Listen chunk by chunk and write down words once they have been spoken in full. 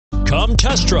Come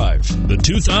test drive the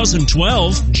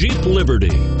 2012 Jeep Liberty.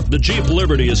 The Jeep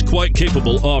Liberty is quite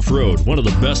capable off-road, one of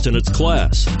the best in its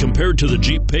class. Compared to the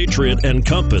Jeep Patriot and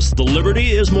Compass, the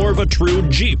Liberty is more of a true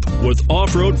Jeep with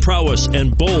off-road prowess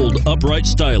and bold, upright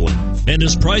styling, and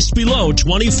is priced below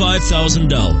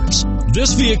 $25,000.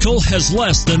 This vehicle has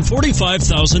less than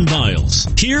 45,000 miles.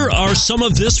 Here are some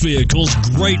of this vehicle's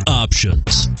great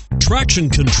options: traction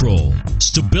control,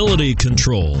 stability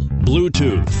control,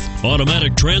 Bluetooth,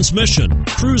 automatic transmission,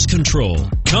 cruise control,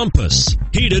 compass,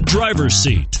 heated driver's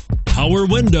seat, power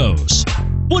windows.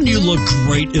 Wouldn't you look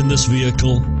great in this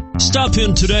vehicle? Stop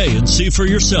in today and see for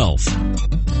yourself.